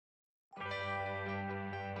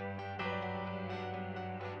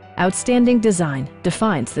Outstanding design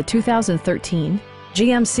defines the 2013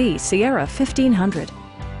 GMC Sierra 1500.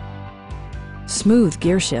 Smooth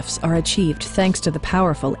gear shifts are achieved thanks to the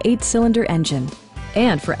powerful 8-cylinder engine.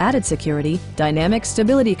 And for added security, dynamic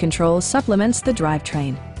stability control supplements the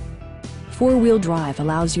drivetrain. Four-wheel drive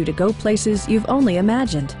allows you to go places you've only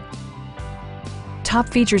imagined. Top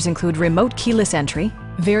features include remote keyless entry,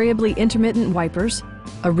 variably intermittent wipers,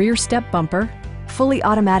 a rear step bumper, fully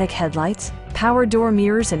automatic headlights, power door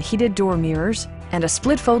mirrors and heated door mirrors, and a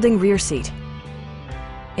split-folding rear seat.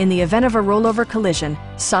 In the event of a rollover collision,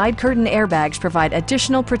 side curtain airbags provide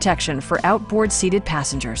additional protection for outboard seated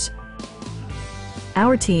passengers.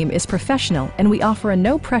 Our team is professional and we offer a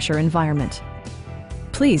no-pressure environment.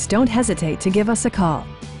 Please don't hesitate to give us a call.